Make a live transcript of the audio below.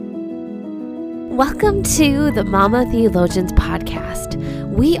Welcome to the Mama Theologians podcast.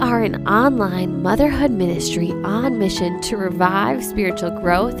 We are an online motherhood ministry on mission to revive spiritual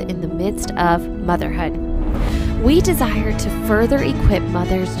growth in the midst of motherhood. We desire to further equip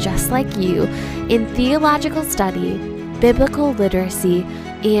mothers just like you in theological study, biblical literacy,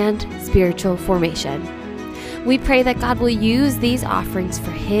 and spiritual formation. We pray that God will use these offerings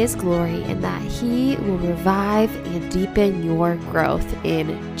for His glory and that He will revive and deepen your growth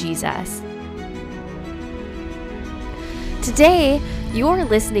in Jesus. Today, you're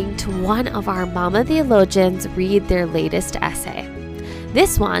listening to one of our Mama Theologians read their latest essay.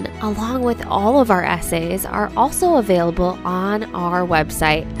 This one, along with all of our essays, are also available on our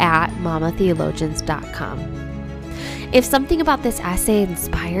website at mamatheologians.com. If something about this essay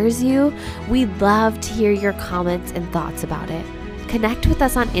inspires you, we'd love to hear your comments and thoughts about it. Connect with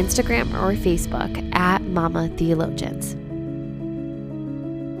us on Instagram or Facebook at Mama Theologians.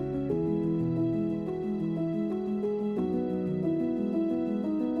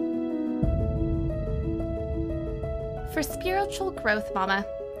 For Spiritual Growth, Mama,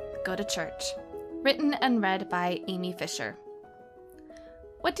 Go to Church. Written and read by Amy Fisher.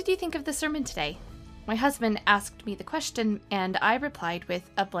 What did you think of the sermon today? My husband asked me the question, and I replied with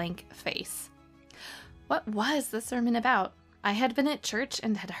a blank face. What was the sermon about? I had been at church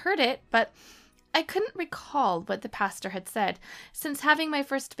and had heard it, but I couldn't recall what the pastor had said. Since having my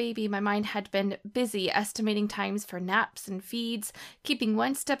first baby, my mind had been busy estimating times for naps and feeds, keeping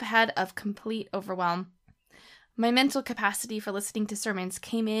one step ahead of complete overwhelm. My mental capacity for listening to sermons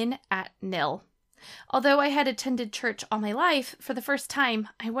came in at nil. Although I had attended church all my life, for the first time,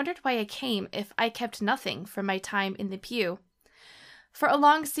 I wondered why I came if I kept nothing from my time in the pew. For a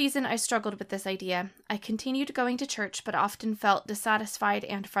long season, I struggled with this idea. I continued going to church, but often felt dissatisfied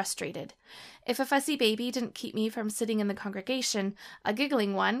and frustrated. If a fussy baby didn't keep me from sitting in the congregation, a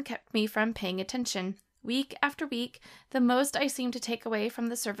giggling one kept me from paying attention. Week after week, the most I seemed to take away from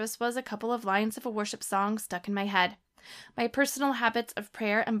the service was a couple of lines of a worship song stuck in my head. My personal habits of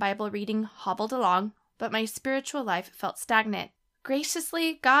prayer and Bible reading hobbled along, but my spiritual life felt stagnant.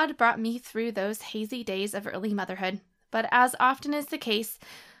 Graciously, God brought me through those hazy days of early motherhood, but as often is the case,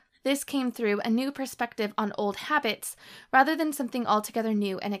 this came through a new perspective on old habits rather than something altogether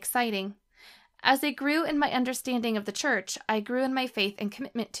new and exciting. As I grew in my understanding of the church, I grew in my faith and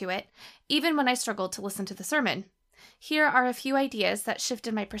commitment to it, even when I struggled to listen to the sermon. Here are a few ideas that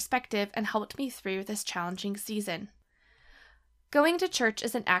shifted my perspective and helped me through this challenging season. Going to church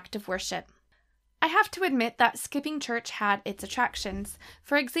is an act of worship. I have to admit that skipping church had its attractions.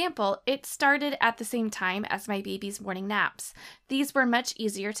 For example, it started at the same time as my baby's morning naps. These were much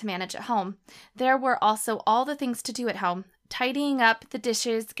easier to manage at home. There were also all the things to do at home. Tidying up the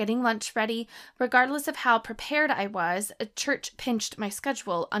dishes, getting lunch ready, regardless of how prepared I was, a church pinched my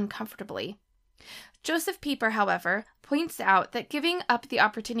schedule uncomfortably. Joseph Pieper, however, points out that giving up the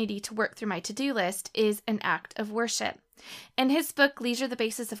opportunity to work through my to-do list is an act of worship. In his book, Leisure, the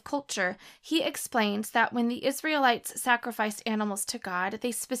Basis of Culture, he explains that when the Israelites sacrificed animals to God,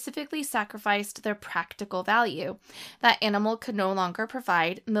 they specifically sacrificed their practical value. That animal could no longer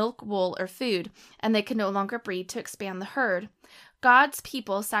provide milk, wool, or food, and they could no longer breed to expand the herd. God's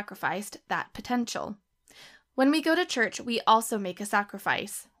people sacrificed that potential. When we go to church, we also make a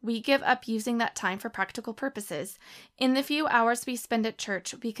sacrifice. We give up using that time for practical purposes. In the few hours we spend at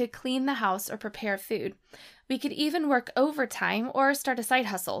church, we could clean the house or prepare food. We could even work overtime or start a side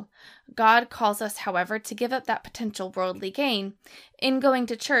hustle. God calls us, however, to give up that potential worldly gain. In going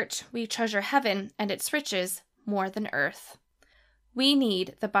to church, we treasure heaven and its riches more than earth. We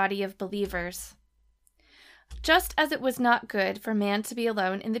need the body of believers. Just as it was not good for man to be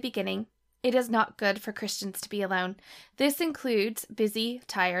alone in the beginning, it is not good for Christians to be alone. This includes busy,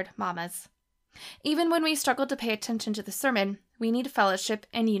 tired mamas. Even when we struggle to pay attention to the sermon, we need fellowship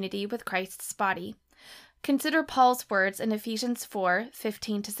and unity with Christ's body. Consider Paul's words in Ephesians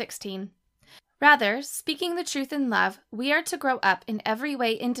 4:15-16. Rather, speaking the truth in love, we are to grow up in every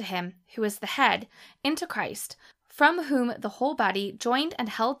way into Him, who is the head, into Christ, from whom the whole body, joined and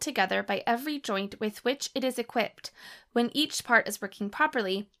held together by every joint with which it is equipped, when each part is working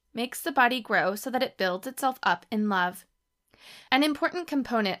properly, makes the body grow so that it builds itself up in love. An important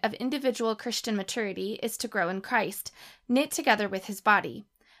component of individual Christian maturity is to grow in Christ, knit together with His body.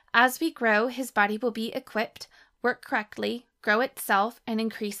 As we grow, His body will be equipped, work correctly, grow itself, and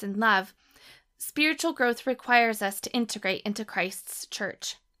increase in love. Spiritual growth requires us to integrate into Christ's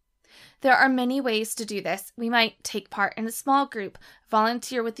church. There are many ways to do this. We might take part in a small group,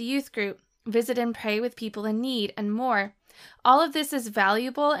 volunteer with the youth group, visit and pray with people in need, and more. All of this is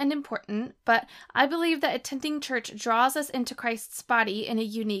valuable and important, but I believe that attending church draws us into Christ's body in a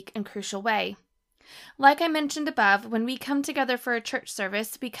unique and crucial way. Like I mentioned above, when we come together for a church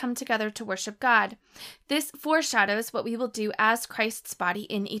service, we come together to worship God. This foreshadows what we will do as Christ's body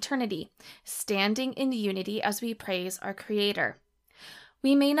in eternity, standing in unity as we praise our Creator.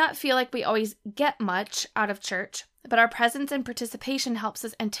 We may not feel like we always get much out of church, but our presence and participation helps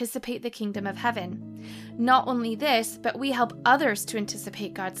us anticipate the kingdom of heaven. Not only this, but we help others to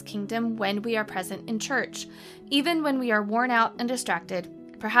anticipate God's kingdom when we are present in church, even when we are worn out and distracted.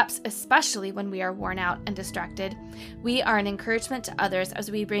 Perhaps especially when we are worn out and distracted, we are an encouragement to others as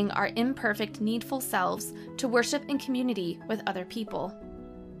we bring our imperfect, needful selves to worship in community with other people.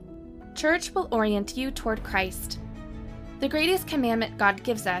 Church will orient you toward Christ. The greatest commandment God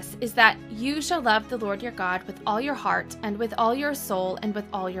gives us is that you shall love the Lord your God with all your heart and with all your soul and with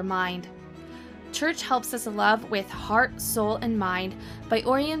all your mind. Church helps us love with heart, soul, and mind by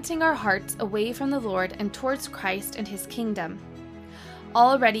orienting our hearts away from the Lord and towards Christ and His kingdom.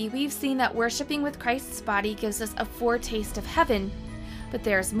 Already, we've seen that worshiping with Christ's body gives us a foretaste of heaven, but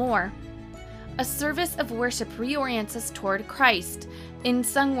there's more. A service of worship reorients us toward Christ. In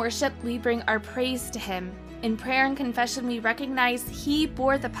sung worship, we bring our praise to Him. In prayer and confession, we recognize He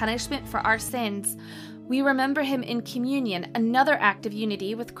bore the punishment for our sins. We remember Him in communion, another act of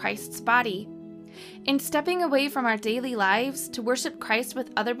unity with Christ's body. In stepping away from our daily lives to worship Christ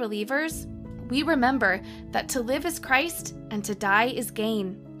with other believers, we remember that to live is Christ and to die is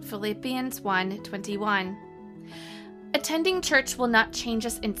gain. Philippians 1:21. Attending church will not change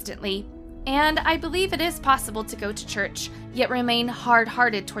us instantly, and I believe it is possible to go to church yet remain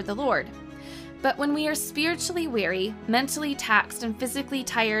hard-hearted toward the Lord. But when we are spiritually weary, mentally taxed, and physically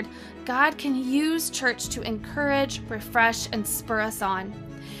tired, God can use church to encourage, refresh, and spur us on.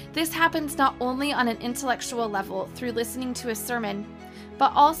 This happens not only on an intellectual level through listening to a sermon,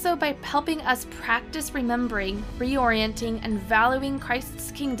 but also by helping us practice remembering, reorienting, and valuing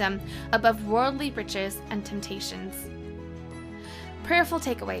Christ's kingdom above worldly riches and temptations. Prayerful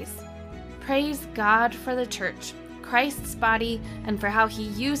takeaways. Praise God for the church, Christ's body, and for how He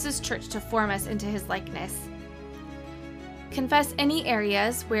uses church to form us into His likeness. Confess any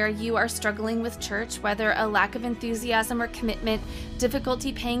areas where you are struggling with church, whether a lack of enthusiasm or commitment,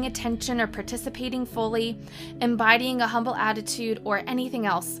 difficulty paying attention or participating fully, embodying a humble attitude, or anything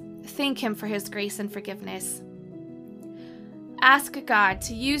else. Thank Him for His grace and forgiveness. Ask God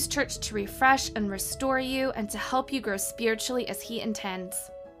to use church to refresh and restore you and to help you grow spiritually as He intends.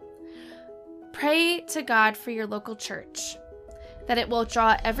 Pray to God for your local church, that it will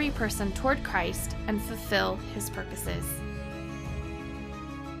draw every person toward Christ and fulfill His purposes.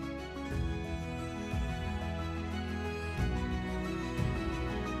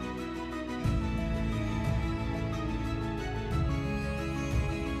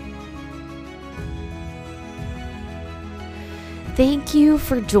 Thank you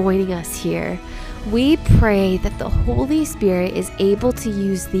for joining us here. We pray that the Holy Spirit is able to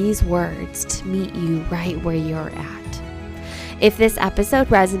use these words to meet you right where you're at. If this episode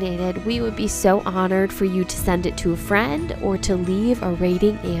resonated, we would be so honored for you to send it to a friend or to leave a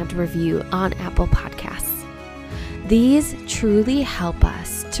rating and review on Apple Podcasts. These truly help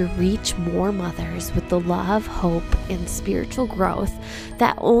us to reach more mothers with the love, hope, and spiritual growth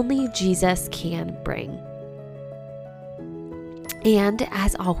that only Jesus can bring. And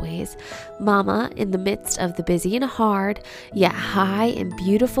as always, Mama, in the midst of the busy and hard, yet high and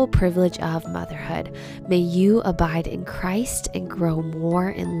beautiful privilege of motherhood, may you abide in Christ and grow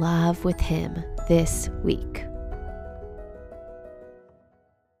more in love with Him this week.